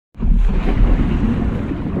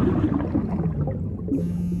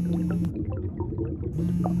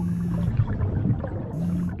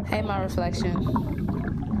Hey, my reflection.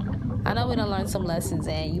 I know we done learned some lessons,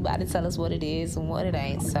 and you about to tell us what it is and what it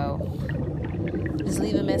ain't. So just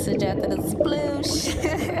leave a message after the sploosh.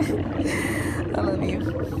 I love you.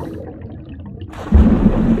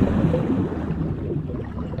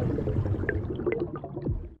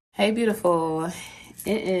 Hey, beautiful.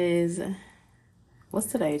 It is, what's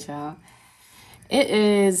today, child? It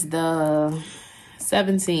is the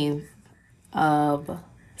 17th of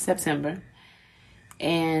September,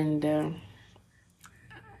 and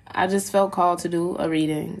I just felt called to do a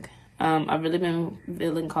reading. I've really been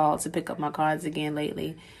feeling called to pick up my cards again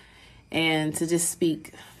lately and to just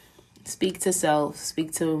speak to self,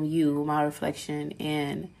 speak to you, my reflection,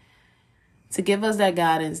 and to give us that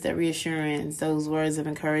guidance, that reassurance, those words of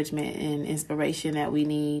encouragement and inspiration that we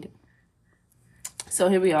need. So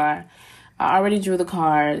here we are. I already drew the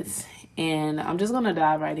cards, and I'm just going to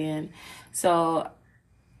dive right in. So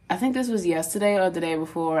I think this was yesterday or the day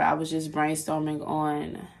before. I was just brainstorming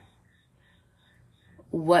on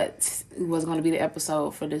what was going to be the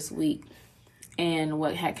episode for this week. And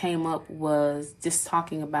what had came up was just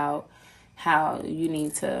talking about how you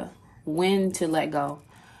need to, when to let go,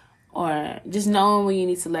 or just knowing when you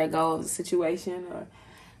need to let go of the situation or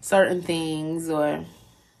certain things, or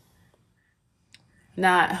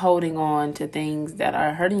not holding on to things that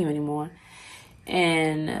are hurting you anymore.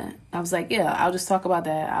 And I was like, yeah, I'll just talk about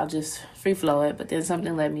that. I'll just free flow it. But then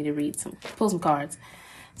something led me to pull some cards.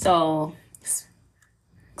 So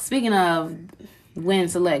speaking of when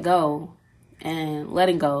to let go and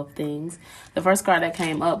letting go of things, the first card that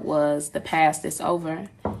came up was the past is over.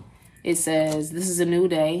 It says, this is a new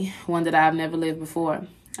day, one that I've never lived before.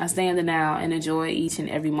 I stay in the now and enjoy each and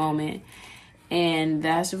every moment. And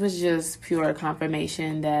that was just pure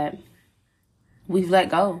confirmation that we've let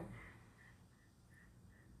go.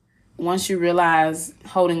 Once you realize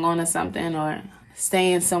holding on to something or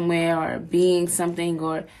staying somewhere or being something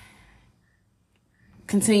or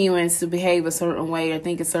continuing to behave a certain way or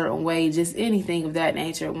think a certain way, just anything of that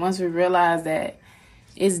nature, once we realize that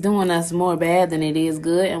it's doing us more bad than it is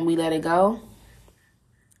good and we let it go,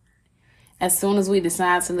 as soon as we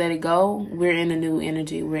decide to let it go, we're in a new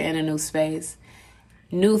energy. We're in a new space.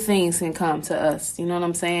 New things can come to us. You know what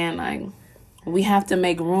I'm saying? Like, we have to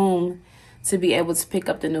make room to be able to pick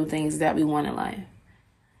up the new things that we want in life.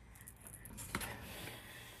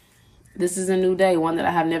 This is a new day, one that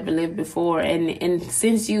I have never lived before. And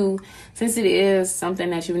since it is something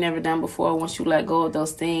that you've never done before, once you let go of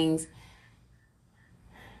those things,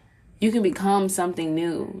 you can become something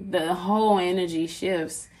new. The whole energy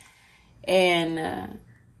shifts and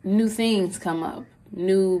new things come up.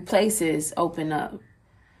 New places open up.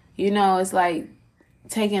 You know, it's like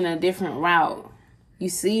taking a different route. You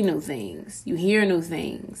see new things. You hear new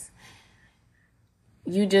things.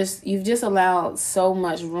 You've just allowed so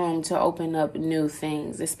much room to open up new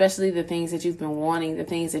things, especially the things that you've been wanting, the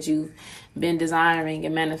things that you've been desiring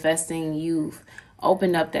and manifesting. You've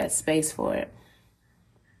opened up that space for it.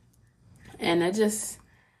 And it just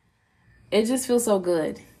feels so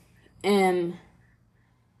good. And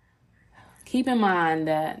keep in mind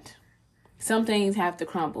that some things have to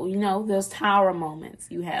crumble. You know, those tower moments.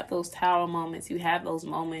 You have those tower moments. You have those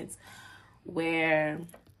moments where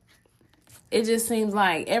it just seems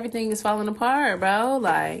like everything is falling apart, bro.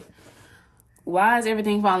 Like, why is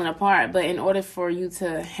everything falling apart? But in order for you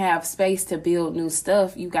to have space to build new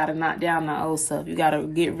stuff, you got to knock down the old stuff. You got to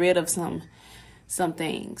get rid of some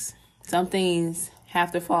things. Some things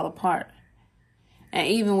have to fall apart. And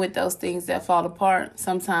even with those things that fall apart,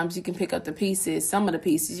 sometimes you can pick up the pieces. Some of the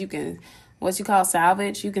pieces you can, what you call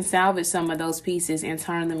salvage. You can salvage some of those pieces and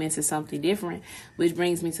turn them into something different. Which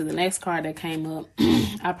brings me to the next card that came up.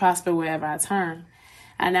 I prosper wherever I turn.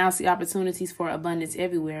 I now see opportunities for abundance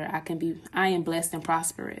everywhere. I am blessed and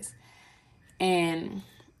prosperous. And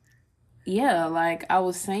yeah, like I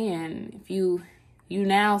was saying, if you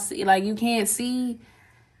now see, like you can't see,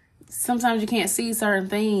 sometimes you can't see certain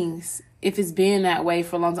things if it's been that way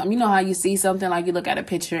for a long time. You know how you see something, like you look at a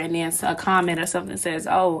picture and then a comment or something says,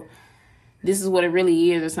 oh, this is what it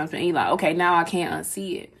really is or something. And you're like, okay, now I can't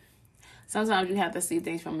unsee it. Sometimes you have to see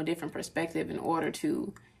things from a different perspective in order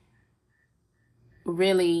to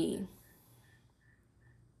really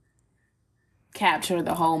capture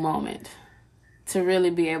the whole moment, to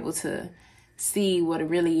really be able to see what it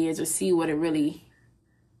really is or see what it really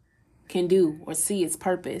can do or see its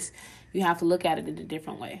purpose. You have to look at it in a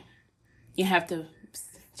different way. You have to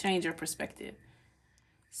change your perspective.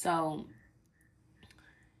 So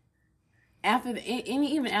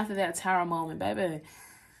even after that tower moment, baby,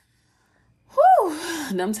 whew,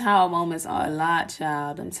 them tower moments are a lot,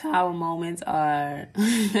 child. Them tower moments are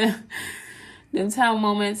Them tower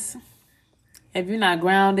moments, if you're not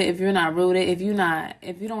grounded, if you're not rooted, if you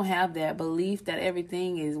don't have that belief that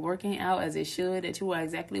everything is working out as it should, that you are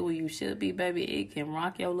exactly where you should be, baby, it can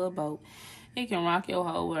rock your little boat. It can rock your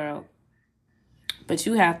whole world. But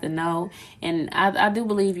you have to know, and I do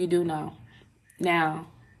believe you do know. Now,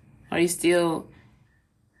 are you still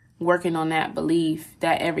working on that belief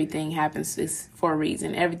that everything happens is for a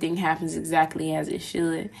reason? Everything happens exactly as it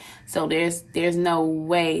should. So there's no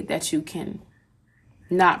way that you can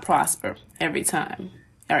not prosper every time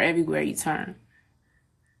or everywhere you turn.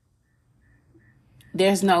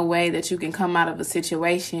 There's no way that you can come out of a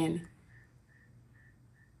situation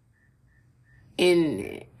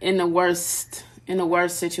in the worst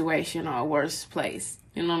situation or a worse place.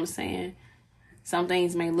 You know what I'm saying? Some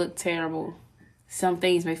things may look terrible. Some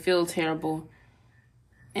things may feel terrible.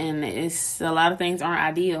 And a lot of things aren't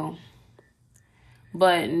ideal.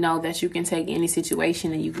 But know that you can take any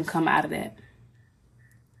situation and you can come out of that.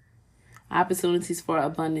 Opportunities for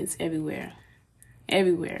abundance everywhere.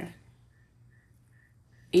 Everywhere.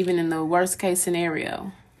 Even in the worst case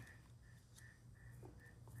scenario.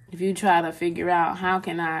 If you try to figure out, how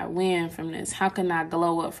can I win from this? How can I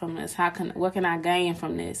glow up from this? What can I gain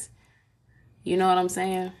from this? You know what I'm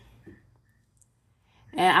saying?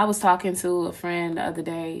 And I was talking to a friend the other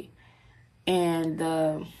day, and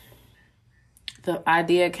the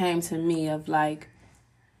idea came to me of like,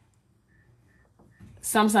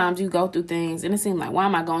 sometimes you go through things and it seems like, why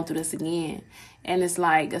am I going through this again? And it's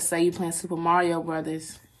like, let's say you playing Super Mario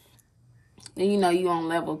Brothers, and you know you on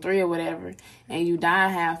level 3 or whatever, and you die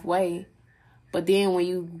halfway. But then when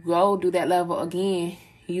you go do that level again,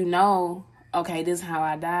 you know, okay, this is how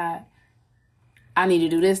I died. I need to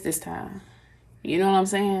do this time. You know what I'm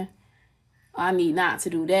saying? I need not to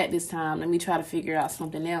do that this time. Let me try to figure out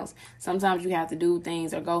something else. Sometimes you have to do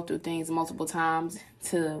things or go through things multiple times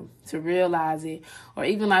to realize it. Or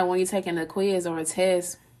even like when you're taking a quiz or a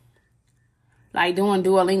test, like doing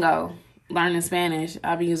Duolingo, learning Spanish.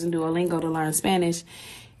 I've been using Duolingo to learn Spanish.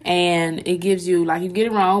 And it gives you, like, you get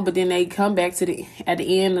it wrong, but then they come back to at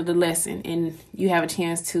the end of the lesson and you have a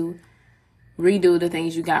chance to redo the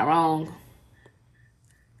things you got wrong.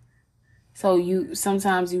 So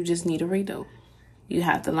sometimes you just need a redo. You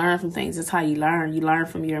have to learn from things. That's how you learn. You learn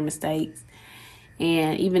from your mistakes.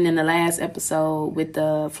 And even in the last episode with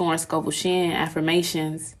the Florence Scovel Shinn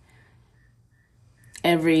affirmations,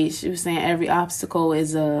 she was saying every obstacle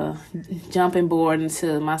is a jumping board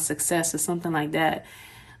into my success or something like that.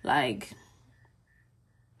 Like,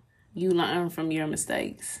 you learn from your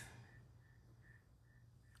mistakes.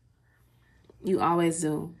 You always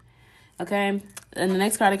do. Okay? And the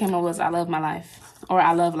next card that came up was I love my life, or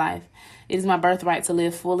I love life. It is my birthright to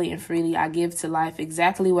live fully and freely. I give to life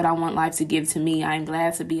exactly what I want life to give to me. I am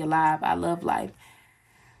glad to be alive. I love life.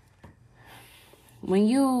 When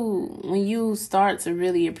you start to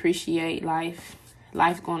really appreciate life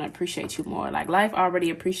gonna appreciate you more. Like, life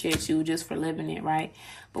already appreciates you just for living it, right?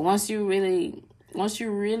 But once you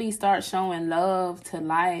really start showing love to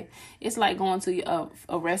life, it's like going to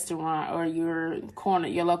a restaurant or your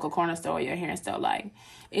local corner store or your hair store. Like,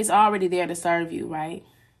 it's already there to serve you, right?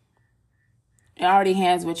 It already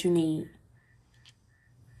has what you need.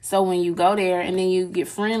 So when you go there and then you get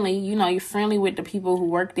friendly, you know, you're friendly with the people who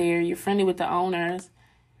work there, you're friendly with the owners,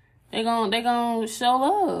 they're gonna show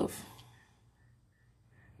love.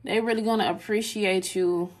 They're really gonna appreciate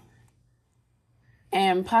you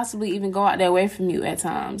and possibly even go out their way from you at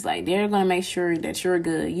times. Like, they're gonna make sure that you're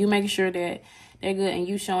good. You make sure that they're good, and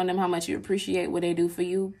you showing them how much you appreciate what they do for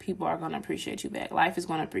you. People are gonna appreciate you back. Life is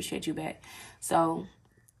gonna appreciate you back. So,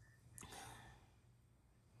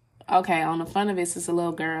 okay, on the front of it's a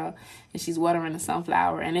little girl, and she's watering a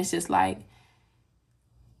sunflower, and it's just like,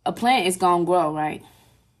 a plant is gonna grow, right?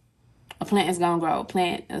 A plant is gonna grow.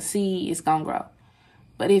 A seed is gonna grow.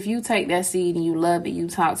 But if you take that seed and you love it, you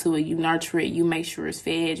talk to it, you nurture it, you make sure it's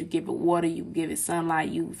fed, you give it water, you give it sunlight,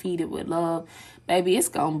 you feed it with love, baby, it's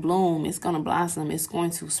gonna bloom, it's gonna blossom, it's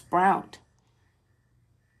going to sprout.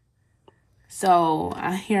 So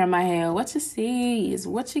I hear in my head, what you see is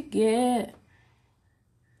what you get.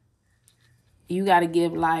 You got to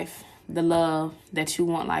give life the love that you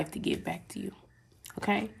want life to give back to you.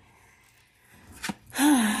 Okay?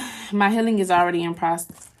 My healing is already in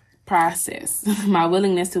process. My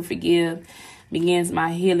willingness to forgive begins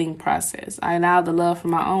my healing process. I allow the love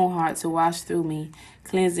from my own heart to wash through me,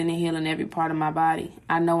 cleansing and healing every part of my body.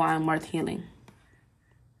 I know I am worth healing.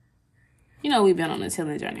 You know, we've been on this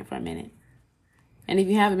healing journey for a minute. And if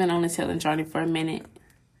you haven't been on this healing journey for a minute,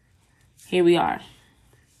 here we are.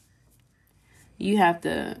 You have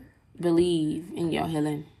to believe in your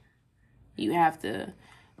healing. You have to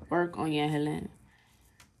Work on your healing.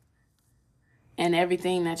 And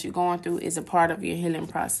everything that you're going through is a part of your healing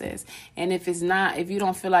process. And if you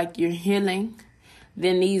don't feel like you're healing,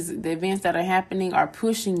 then the events that are happening are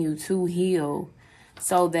pushing you to heal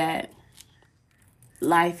so that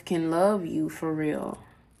life can love you for real.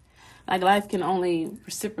 Like, life can only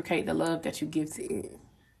reciprocate the love that you give to it.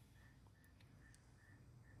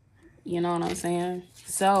 You know what I'm saying?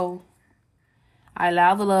 So, I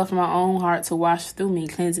allow the love from my own heart to wash through me,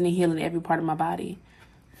 cleansing and healing every part of my body.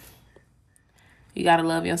 You got to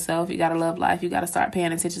love yourself. You got to love life. You got to start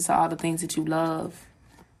paying attention to all the things that you love.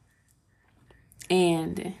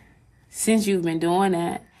 And since you've been doing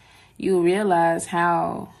that, you realize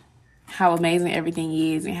how amazing everything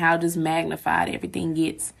is and how just magnified everything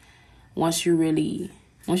gets once you really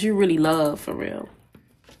love for real.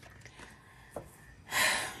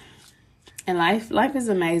 And life is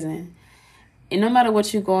amazing. And no matter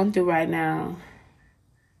what you're going through right now,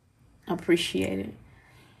 appreciate it.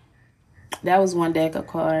 That was one deck of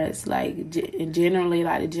cards. Like, generally,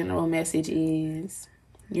 like, the general message is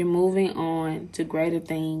you're moving on to greater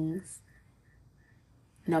things.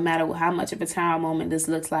 No matter how much of a tower moment this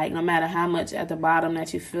looks like, no matter how much at the bottom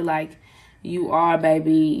that you feel like you are,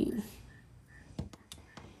 baby,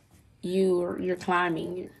 you're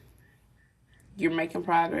climbing. You're making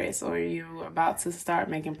progress, or you're about to start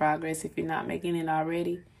making progress if you're not making it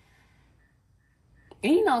already.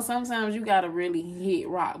 And you know, sometimes you gotta really hit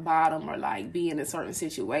rock bottom or like be in certain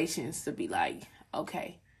situations to be like,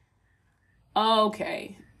 okay. All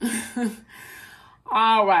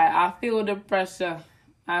right, I feel the pressure.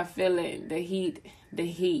 I feel it, the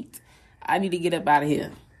heat. I need to get up out of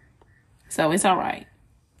here. So it's all right.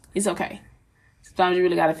 It's okay. Sometimes you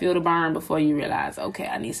really got to feel the burn before you realize, okay,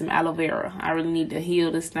 I need some aloe vera. I really need to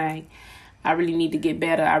heal this thing. I really need to get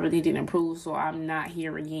better. I really need to improve so I'm not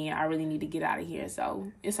here again. I really need to get out of here.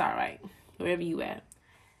 So it's all right, wherever you at.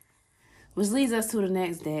 Which leads us to the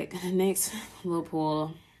next deck, the next little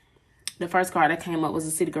pull. The first card that came up was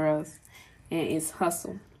the City Girls, and it's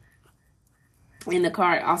Hustle. And the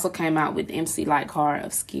card also came out with the MC Light card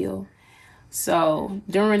of Skill. So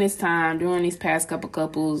during this time, during these past couple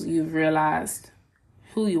couples, you've realized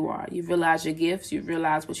who you are. You've realized your gifts. You've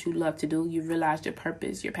realized what you love to do. You've realized your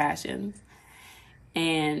purpose, your passions.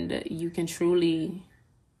 And you can truly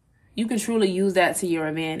use that to your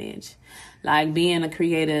advantage. Like, being a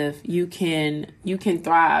creative, you can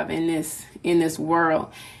thrive in this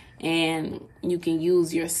world. And you can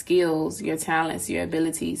use your skills, your talents, your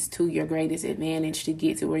abilities to your greatest advantage to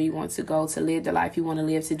get to where you want to go, to live the life you want to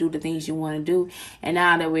live, to do the things you want to do. And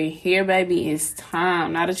now that we're here, baby, it's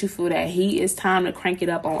time. Now that you feel that heat, it's time to crank it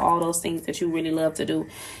up on all those things that you really love to do.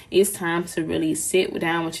 It's time to really sit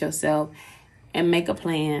down with yourself and make a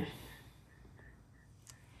plan.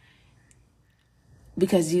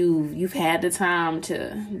 Because you've had the time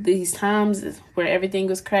to, these times where everything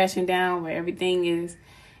was crashing down, where everything is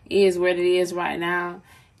what it is right now.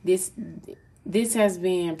 This has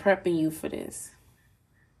been prepping you for this.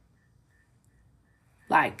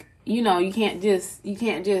 Like, you know, you can't just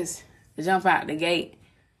jump out the gate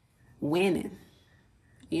winning.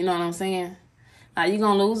 You know what I'm saying? Now, you're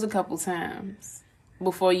going to lose a couple times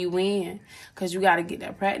before you win, because you got to get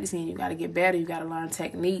that practice in. You got to get better. You got to learn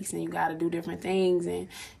techniques, and you got to do different things, and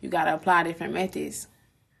you got to apply different methods.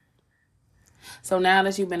 So now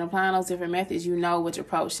that you've been applying those different methods, you know which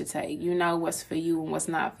approach to take. You know what's for you and what's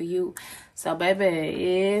not for you. So,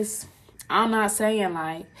 baby, I'm not saying,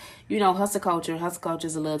 like, you know, hustle culture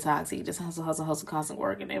is a little toxic. Just hustle, constant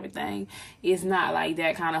work and everything. It's not like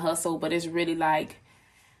that kind of hustle, but it's really like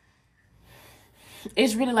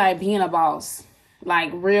being a boss.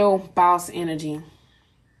 Like, real boss energy.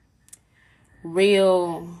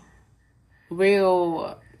 Real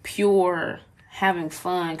pure, having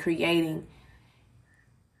fun, creating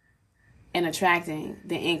and attracting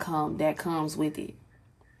the income that comes with it.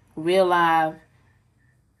 Real life,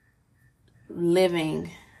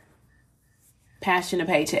 living, passion to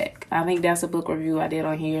paycheck. I think that's a book review I did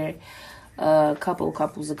on here a couple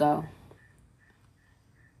couples ago.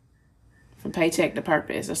 From paycheck to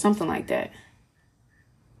purpose, or something like that.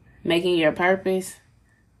 Making your purpose,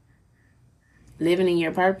 living in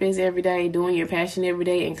your purpose every day, doing your passion every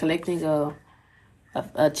day, and collecting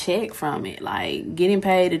a check from it. Like, getting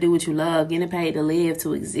paid to do what you love, getting paid to live,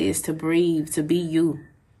 to exist, to breathe, to be you.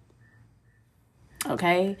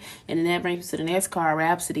 Okay? And then that brings us to the next card,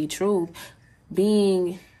 Rhapsody, Truth.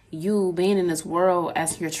 Being you, being in this world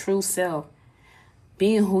as your true self.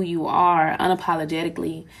 Being who you are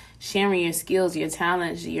unapologetically. Sharing your skills, your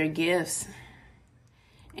talents, your gifts.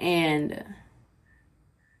 And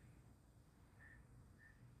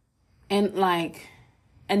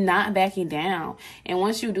and not backing down. And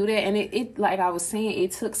once you do that, and it like I was saying,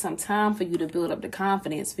 it took some time for you to build up the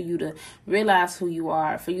confidence, for you to realize who you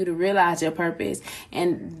are, for you to realize your purpose.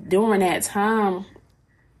 And during that time,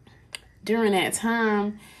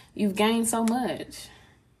 you've gained so much.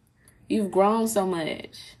 You've grown so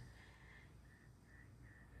much.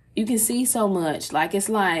 You can see so much. Like, it's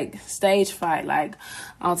like stage fright, like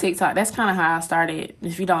on TikTok. That's kind of how I started,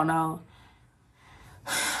 if you don't know.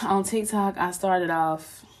 On TikTok, I started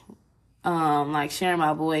off like sharing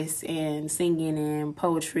my voice and singing and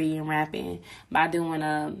poetry and rapping by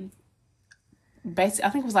doing basically, I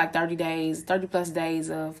think it was like 30 plus days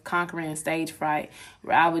of conquering stage fright,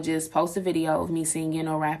 where I would just post a video of me singing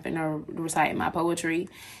or rapping or reciting my poetry.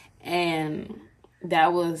 And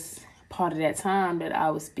that was part of that time that I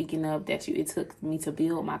was speaking of, that it took me to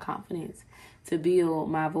build my confidence, to build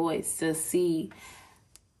my voice, to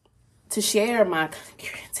share my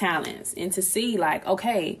talents, and to see like,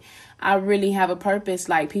 okay, I really have a purpose.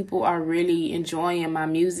 Like, people are really enjoying my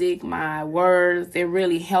music, my words. They're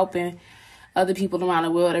really helping other people around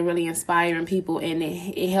the world. They're really inspiring people. And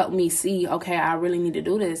it helped me see, okay, I really need to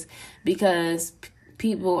do this, because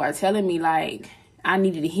people are telling me like, I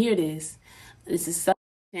needed to hear this. This is such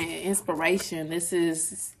an inspiration. This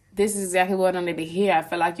is exactly what I needed to hear. I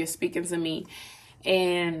feel like you're speaking to me.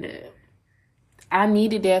 And I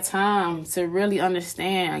needed that time to really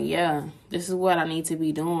understand, yeah, this is what I need to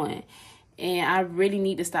be doing. And I really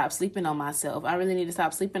need to stop sleeping on myself. I really need to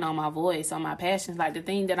stop sleeping on my voice, on my passions. Like, the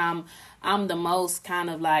thing that I'm the most kind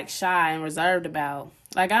of like shy and reserved about.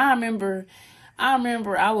 Like, I remember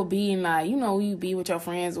I would be in, like, you be with your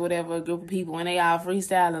friends or whatever, a group of people, and they all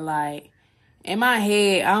freestyling. Like, in my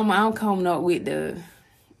head, I'm coming up with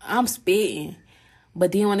I'm spitting.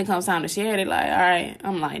 But then when it comes time to share it, like, all right,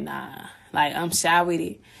 I'm like, nah. Like, I'm shy with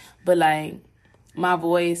it. But, like, my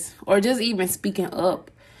voice, or just even speaking up,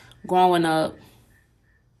 growing up,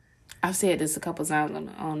 I've said this a couple times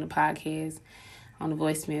on the podcast, on the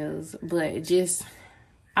voicemails, but just,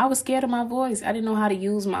 I was scared of my voice. I didn't know how to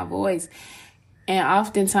use my voice. And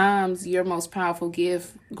oftentimes, your most powerful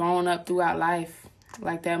gift growing up throughout life,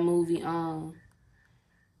 like that movie,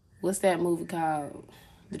 what's that movie called?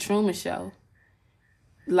 The Truman Show.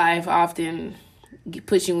 Life often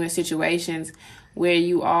puts you in situations where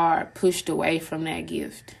you are pushed away from that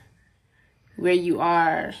gift, where you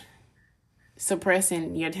are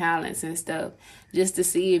suppressing your talents and stuff, just to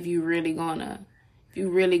see if you really gonna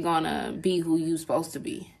be who you supposed to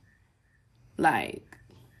be. Like,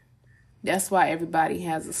 that's why everybody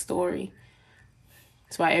has a story.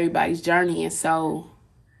 That's why everybody's journey is so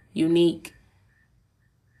unique,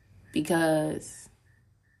 because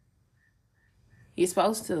you're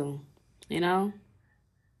supposed to,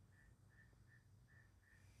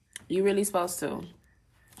 You're really supposed to.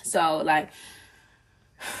 So, like,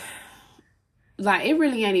 it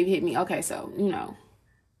really ain't even hit me. Okay, so,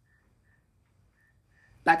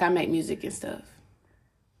 like, I make music and stuff.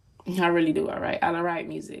 I really do, all right? I write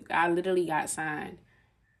music. I literally got signed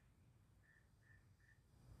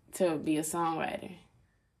to be a songwriter.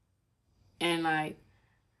 And, like,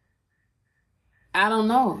 I don't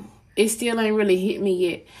know. It still ain't really hit me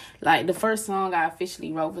yet. Like, the first song I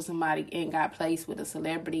officially wrote for somebody and got placed with a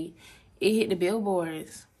celebrity, it hit the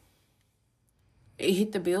billboards. It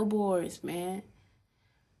hit the billboards, man.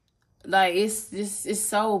 Like, it's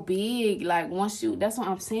so big. Like, that's what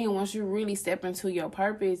I'm saying. Once you really step into your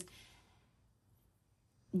purpose,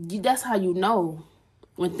 that's how you know.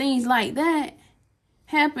 When things like that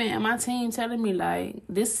happen, and my team telling me, like,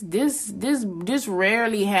 this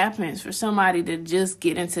rarely happens for somebody to just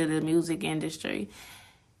get into the music industry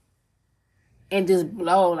and just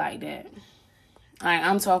blow like that. Like,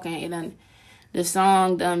 I'm talking, the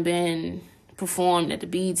song done been performed at the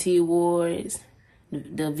BET Awards,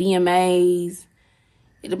 the VMAs.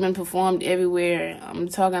 It have been performed everywhere. I'm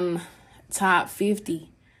talking top 50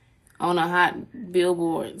 on a hot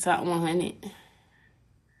Billboard, top 100.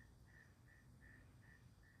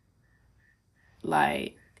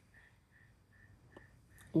 Like,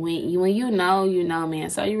 when you know, man.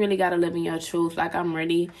 So you really gotta live in your truth. Like, I'm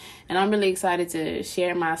ready, and I'm really excited to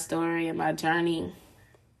share my story and my journey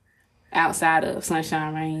outside of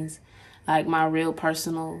Sunshine Reigns, like my real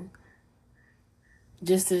personal,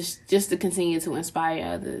 just to continue to inspire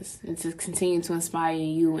others, and to continue to inspire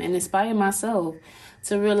you and inspire myself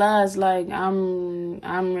to realize, like, I'm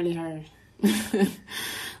really her.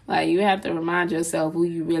 Like, you have to remind yourself who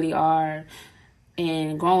you really are.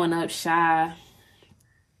 And growing up shy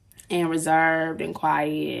and reserved and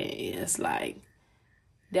quiet, it's like,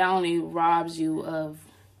 that only robs you of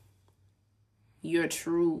your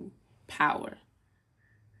true power.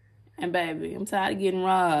 And baby, I'm tired of getting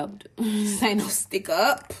robbed. This ain't no stick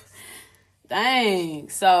up. Dang.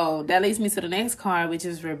 So that leads me to the next card, which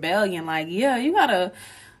is rebellion. Like, yeah, you gotta,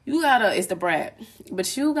 it's the brat.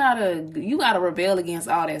 But you gotta rebel against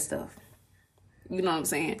all that stuff. You know what I'm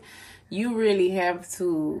saying? You really have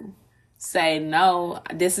to say, no,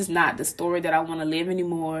 this is not the story that I want to live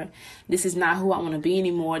anymore. This is not who I want to be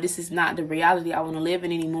anymore. This is not the reality I want to live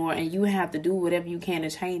in anymore. And you have to do whatever you can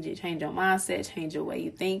to change it. Change your mindset, change your way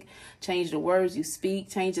you think, change the words you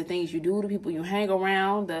speak, change the things you do, the people you hang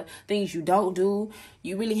around, the things you don't do.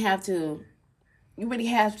 You really have to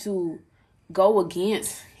go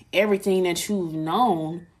against everything that you've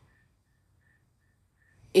known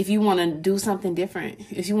if you want to do something different,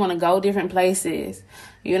 if you want to go different places.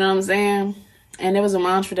 You know what I'm saying? And there was a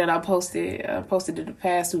mantra that I posted it the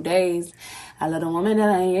past 2 days. I love the woman that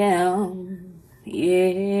I am.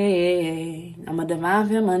 Yeah, I'm a divine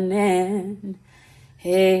feminine.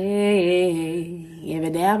 Hey, every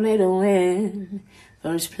day I play to win.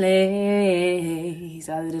 First place.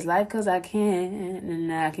 I live this life because I can,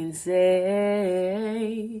 and I can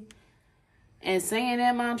say. And singing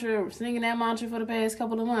that mantra for the past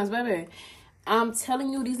couple of months, baby. I'm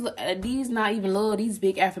telling you, these not even little, these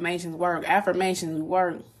big affirmations work. Affirmations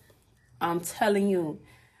work. I'm telling you,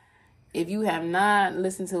 if you have not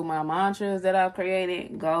listened to my mantras that I've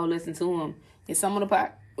created, go listen to them. It's some of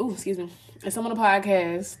the It's some of the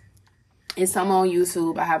podcasts. It's some on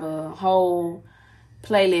YouTube. I have a whole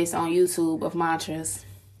playlist on YouTube of mantras,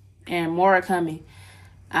 and more are coming.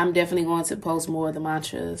 I'm definitely going to post more of the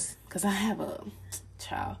mantras because I have a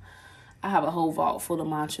whole vault full of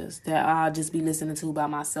mantras that I'll just be listening to by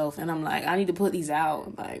myself. And I'm like, I need to put these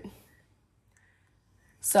out. Like,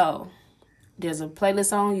 so there's a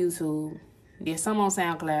playlist on YouTube. There's some on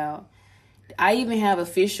SoundCloud. I even have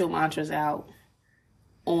official mantras out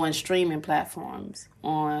on streaming platforms,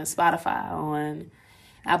 on Spotify, on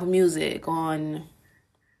Apple Music, on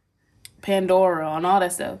Pandora, on all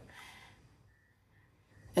that stuff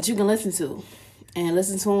that you can listen to. And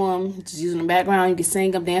listen to them, just using the background. You can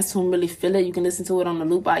sing them, dance to them, really feel it. You can listen to it on the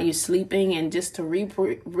loop while you're sleeping, and just to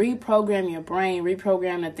reprogram your brain,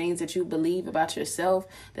 reprogram the things that you believe about yourself,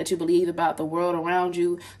 that you believe about the world around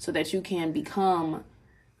you, so that you can become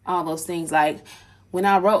all those things. Like when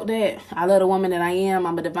I wrote that, I love the woman that I am.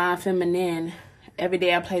 I'm a divine feminine. Every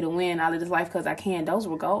day I play to win. I live this life because I can. Those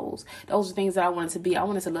were goals. Those were things that I wanted to be. I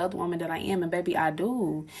wanted to love the woman that I am, and baby, I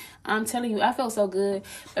do. I'm telling you, I felt so good.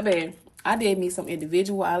 Baby, I did me some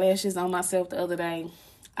individual eyelashes on myself the other day.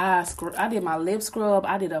 I did my lip scrub.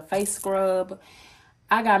 I did a face scrub.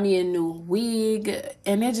 I got me a new wig.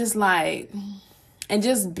 And it's just like, and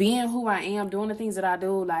just being who I am, doing the things that I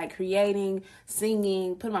do, like creating,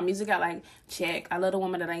 singing, putting my music out, like, check. I love the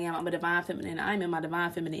woman that I am. I'm a divine feminine. I'm in my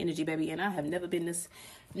divine feminine energy, baby. And I have never been this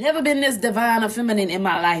divine or feminine in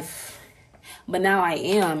my life. But now I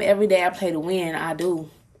am. Every day I play to win. I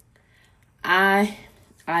do. I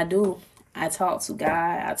do. I talk to God.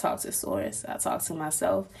 I talk to Source. I talk to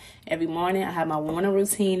myself every morning. I have my morning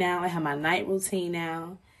routine now. I have my night routine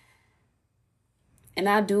now. And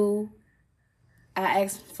I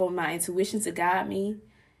ask for my intuition to guide me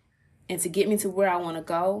and to get me to where I want to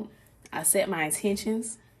go. I set my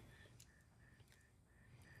intentions.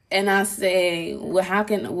 And I say, well,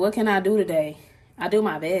 what can I do today? I do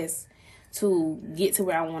my best to get to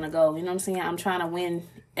where I want to go. You know what I'm saying? I'm trying to win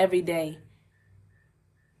every day.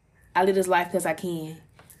 I live this life because I can.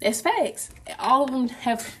 That's facts. All of them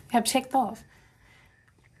have checked off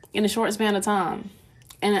in a short span of time.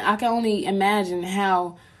 And I can only imagine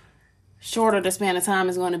how shorter the span of time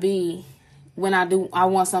is going to be when I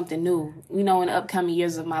want something new, in the upcoming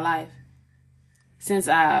years of my life.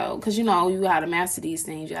 Because, you got to master these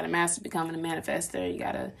things. You got to master becoming a manifester. You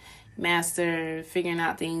got to master figuring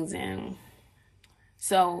out things. And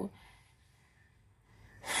so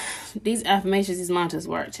these affirmations, these mantras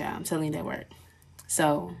work, child. I'm telling you, they work.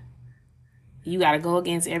 So you got to go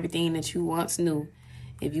against everything that you once knew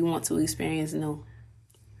if you want to experience new.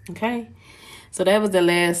 Okay? So that was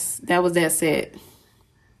that set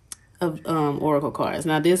of oracle cards.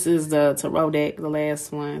 Now this is the tarot deck, the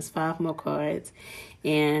last one. It's 5 more cards.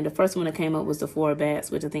 And the first one that came up was the 4 bats,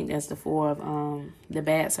 which I think that's the 4 of the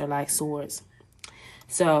bats are like swords.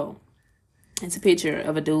 So it's a picture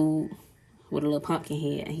of a dude with a little pumpkin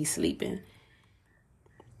head, and he's sleeping.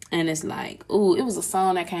 And it's like, ooh, it was a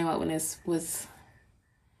song that came up when this was,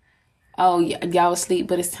 oh, yeah, y'all asleep,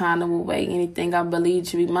 but it's time to awake. Anything I believe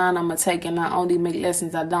should be mine, I'ma take. And I only make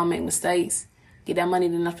lessons, I don't make mistakes. Get that money,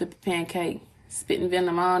 then I flip a pancake. Spitting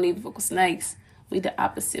venom, I don't even fuck with snakes. We the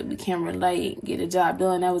opposite. We can't relate. Get the job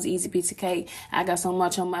done. That was easy piece of cake. I got so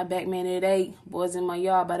much on my back, man, today. Boys in my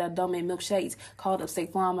yard, but I don't make milkshakes. Called up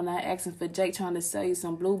State Farm and I asking for Jake, trying to sell you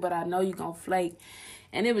some blue, but I know you gonna flake.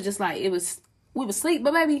 And it was just like, we would sleep,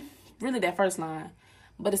 but baby, really that first line.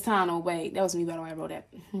 But it's time to wait. That was me, by the way, I wrote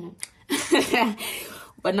that.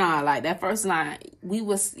 But nah, like that first line, it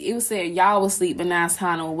was said y'all was sleep, but now it's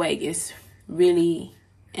time to wake. It's really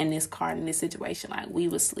in this card, in this situation, like we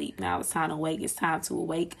was sleep. Now it's time to wake. It's time to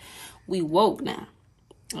awake. We woke now.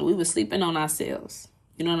 We was sleeping on ourselves.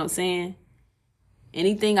 You know what I'm saying?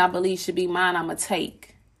 Anything I believe should be mine, I'ma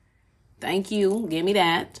take. Thank you. Give me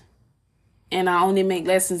that. And I only make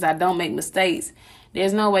lessons. I don't make mistakes.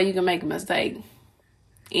 There's no way you can make a mistake.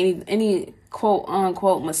 Any quote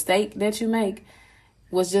unquote mistake that you make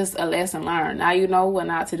was just a lesson learned. Now you know what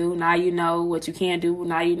not to do. Now you know what you can do.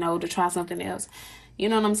 Now you know to try something else. You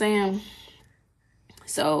know what I'm saying?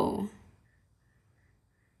 So,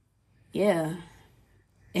 yeah.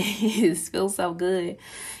 It feels so good.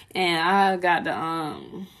 And I got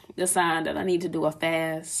the sign that I need to do a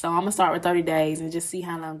fast. So I'm going to start with 30 days and just see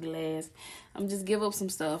how long it lasts. I'm just give up some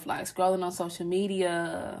stuff like scrolling on social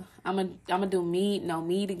media. I'm gonna do no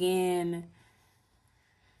meat again.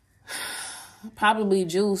 Probably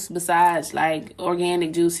juice besides like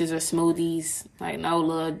organic juices or smoothies, like no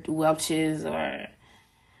little Welch's or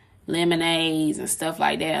lemonades and stuff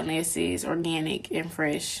like that unless it's organic and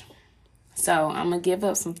fresh. So I'm gonna give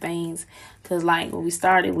up some things because like what we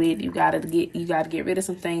started with, you gotta get rid of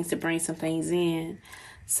some things to bring some things in.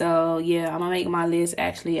 So yeah, I'm gonna make my list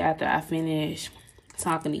actually after I finish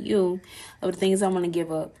talking to you of the things I'm gonna give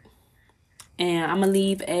up. And I'm gonna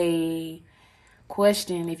leave a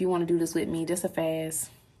question if you want to do this with me, just a fast.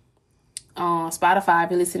 On Spotify,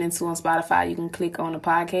 if you're listening to on Spotify, you can click on the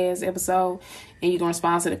podcast episode and you can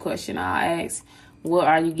respond to the question I'll ask. What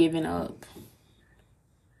are you giving up?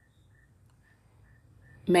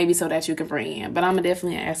 Maybe so that you can bring in. But I'm gonna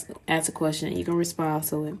definitely ask a question and you can respond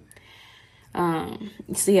to it.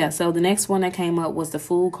 So the next one that came up was the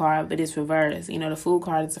Fool card, but it's reversed. You know, the Fool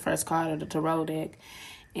card is the first card of the tarot deck.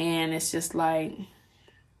 And it's just like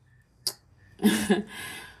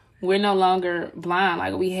we're no longer blind.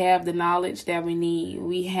 Like we have the knowledge that we need.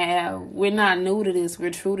 We're not new to this.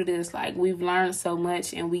 We're true to this. Like we've learned so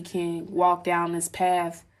much and we can walk down this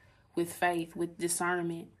path with faith, with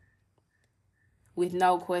discernment, with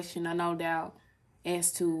no question or no doubt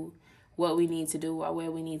as to what we need to do or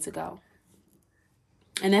where we need to go.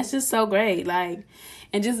 And that's just so great. Like,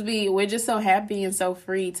 and we're just so happy and so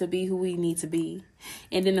free to be who we need to be.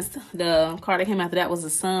 And then the card that came after that was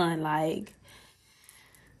the Sun. Like,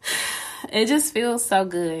 it just feels so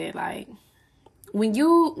good. Like, when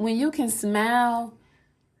you can smile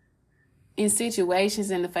in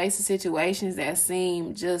situations, in the face of situations that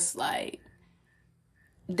seem just like,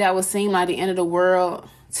 that would seem like the end of the world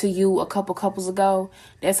to you a couple couples ago,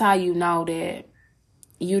 that's how you know that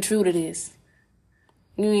you true to this.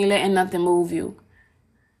 You ain't letting nothing move you.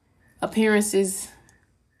 Appearances.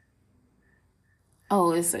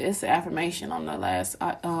 Oh, it's an affirmation on the last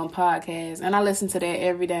podcast. And I listen to that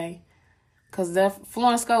every day. Because that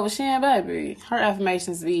Florence Scovel, baby, her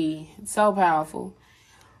affirmations be so powerful.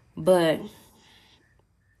 But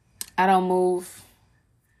I don't move.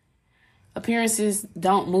 Appearances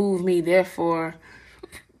don't move me. Therefore,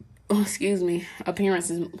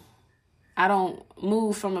 appearances. I don't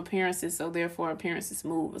move from appearances, so therefore appearances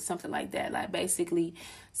move, or something like that. Like basically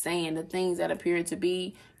saying the things that appear to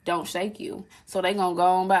be don't shake you. So they gonna go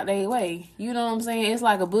on about their way. You know what I'm saying? It's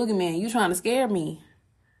like a boogeyman. You trying to scare me.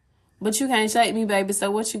 But you can't shake me, baby. So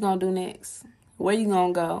what you gonna do next? Where you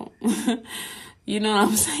gonna go? You know what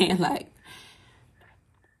I'm saying? Like,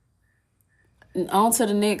 on to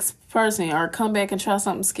the next person or come back and try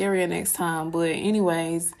something scarier next time. But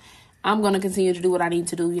anyways, I'm going to continue to do what I need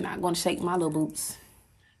to do. You're not going to shake my little boots.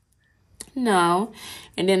 No.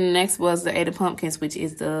 And then the next was the Eight of Pumpkins, which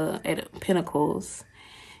is the Eight of Pentacles.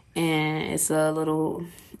 And it's a little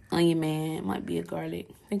onion man. It might be a garlic.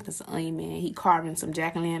 I think that's an onion man. He carving some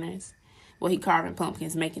jack-o'-lanterns. Well, he carving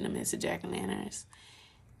pumpkins, making them into jack-o'-lanterns.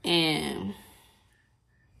 And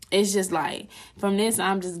it's just like, from this,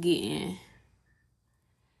 I'm just getting,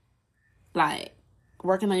 like,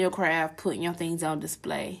 working on your craft, putting your things on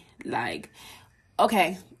display. Like,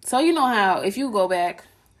 okay, so you know how if you go back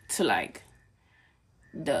to like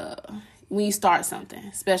when you start something,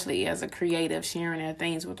 especially as a creative, sharing their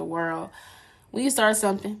things with the world, when you start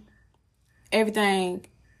something, everything,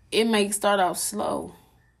 it may start off slow.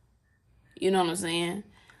 You know what I'm saying?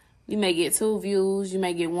 You may get 2 views, you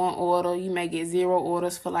may get 1 order, you may get 0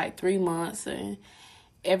 orders for like 3 months, and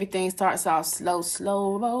everything starts off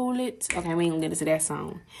slow, roll it. Okay, we ain't gonna get into that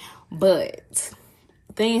song. But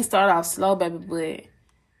things start off slow, baby, but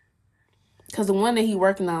because the one that he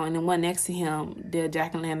working on and the one next to him, the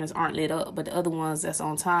jack-o'-lanterns aren't lit up, but the other ones that's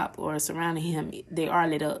on top or surrounding him, they are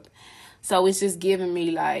lit up. So it's just giving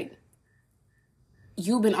me like,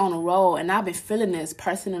 you've been on a roll, and I've been feeling this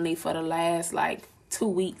personally for the last like 2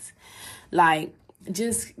 weeks. Like,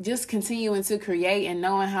 just continuing to create and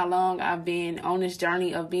knowing how long I've been on this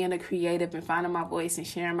journey of being a creative and finding my voice and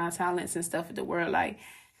sharing my talents and stuff with the world. Like,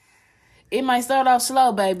 it might start off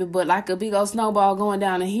slow, baby, but like a big old snowball going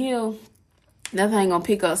down a hill, that thing gonna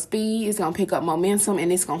pick up speed, it's gonna pick up momentum,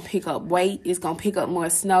 and it's gonna pick up weight, it's gonna pick up more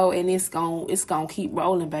snow, and it's gonna keep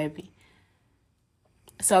rolling, baby.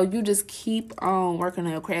 So you just keep on working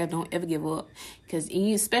on your craft. Don't ever give up. Because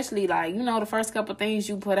especially like, the first couple things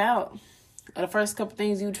you put out, or the first couple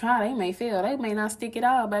things you try, they may fail. They may not stick it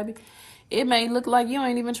out, baby. It may look like you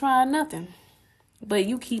ain't even tried nothing. But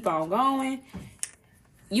you keep on going.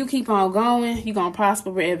 You keep on going. You're going to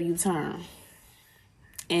prosper wherever you turn.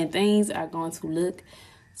 And things are going to look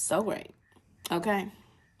so great. Okay?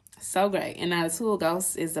 So great. And now the Two of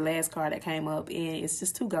Ghosts is the last card that came up. And it's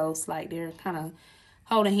just two ghosts. Like, they're kind of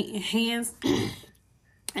holding hands.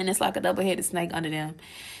 And it's like a double-headed snake under them.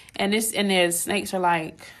 And their snakes are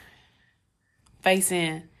like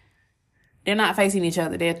facing. They're not facing each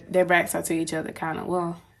other. Their backs are to each other, kind of.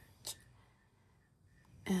 Well,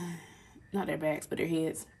 not their backs, but their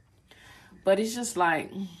heads. But it's just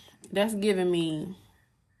like, that's giving me,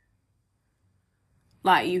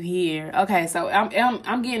 like, you hear. Okay, so I'm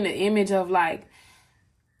getting the image of like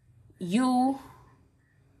you.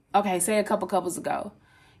 Okay, say a couple couples ago,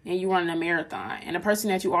 and you running a marathon, and the person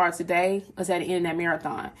that you are today is at the end of that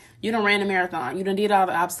marathon. You done ran the marathon. You done did all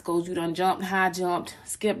the obstacles. You done jumped, high jumped,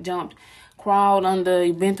 skip jumped, crawled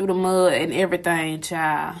under, been through the mud and everything,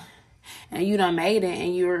 child. And you done made it,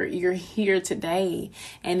 and you're here today,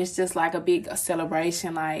 and it's just like a big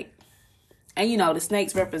celebration, like. And the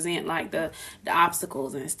snakes represent like the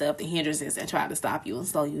obstacles and stuff, the hindrances that try to stop you and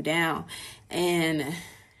slow you down, and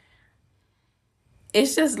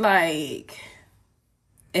it's just like.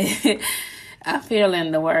 I feel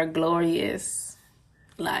in the word glorious.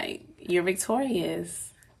 Like, you're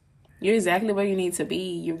victorious. You're exactly where you need to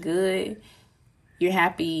be. You're good. You're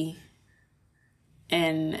happy.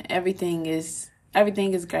 And everything is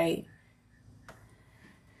great.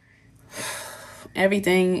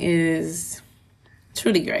 Everything is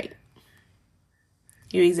truly great.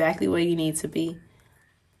 You're exactly where you need to be.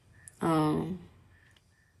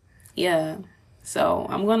 Yeah. So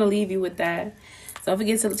I'm going to leave you with that. Don't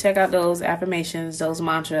forget to check out those affirmations, those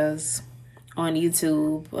mantras on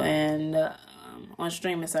YouTube and on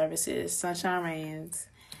streaming services, Sunshine Reigns.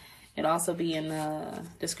 It'll also be in the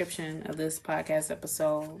description of this podcast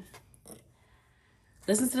episode.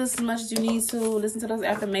 Listen to this as much as you need to. Listen to those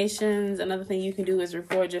affirmations. Another thing you can do is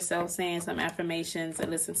record yourself saying some affirmations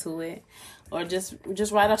and listen to it. Or just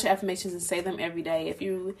write out your affirmations and say them every day.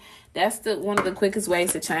 That's one of the quickest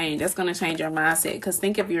ways to change. That's going to change your mindset. Because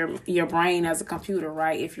think of your brain as a computer,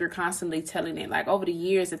 right? If you're constantly telling it, like over the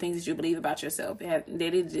years, the things that you believe about yourself,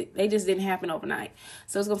 they just didn't happen overnight.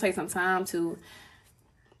 So it's going to take some time to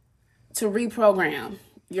reprogram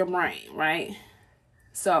your brain, right?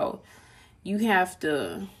 So you have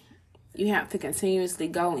to continuously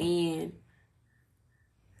go in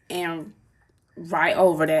and write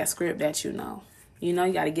over that script that you know. You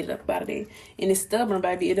got to get it up out of there. And it's stubborn,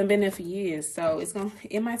 baby. It done been there for years. So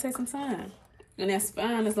it might take some time. And that's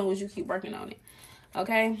fine as long as you keep working on it.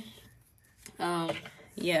 Okay?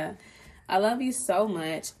 Yeah. I love you so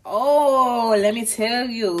much. Oh, let me tell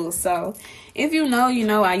you. So, if you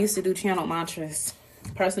know, I used to do channel mantras,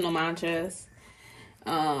 personal mantras.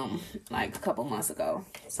 Like a couple months ago.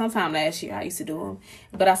 Sometime last year I used to do them.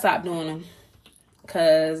 But I stopped doing them.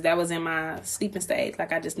 Because that was in my sleeping stage.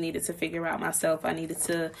 Like, I just needed to figure out myself. I needed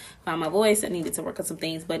to find my voice. I needed to work on some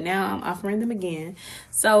things. But now I'm offering them again.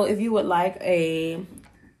 So if you would like a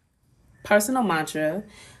personal mantra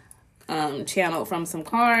channeled from some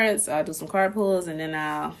cards, I'll do some card pulls. And then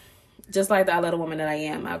I'll, just like the I Love the Woman that I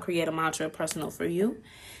Am, I'll create a mantra personal for you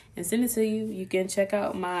and send it to you. You can check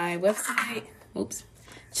out my website.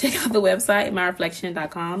 Check out the website,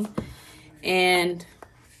 myreflection.com. And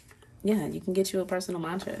yeah, you can get you a personal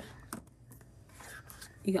mantra.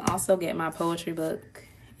 You can also get my poetry book.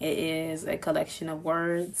 It is a collection of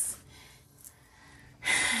words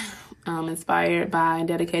inspired by and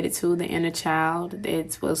dedicated to the inner child.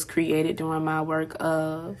 It was created during my work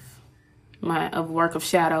of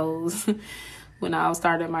shadows. When I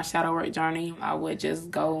started my shadow work journey, I would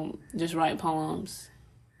just write poems.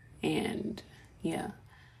 And yeah,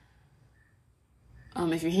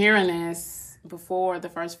 If you're hearing this before the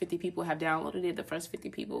first 50 people have downloaded it, the first 50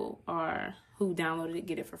 people are who downloaded it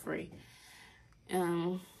get it for free.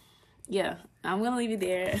 Yeah, I'm going to leave you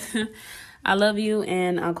there. I love you,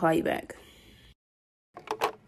 and I'll call you back.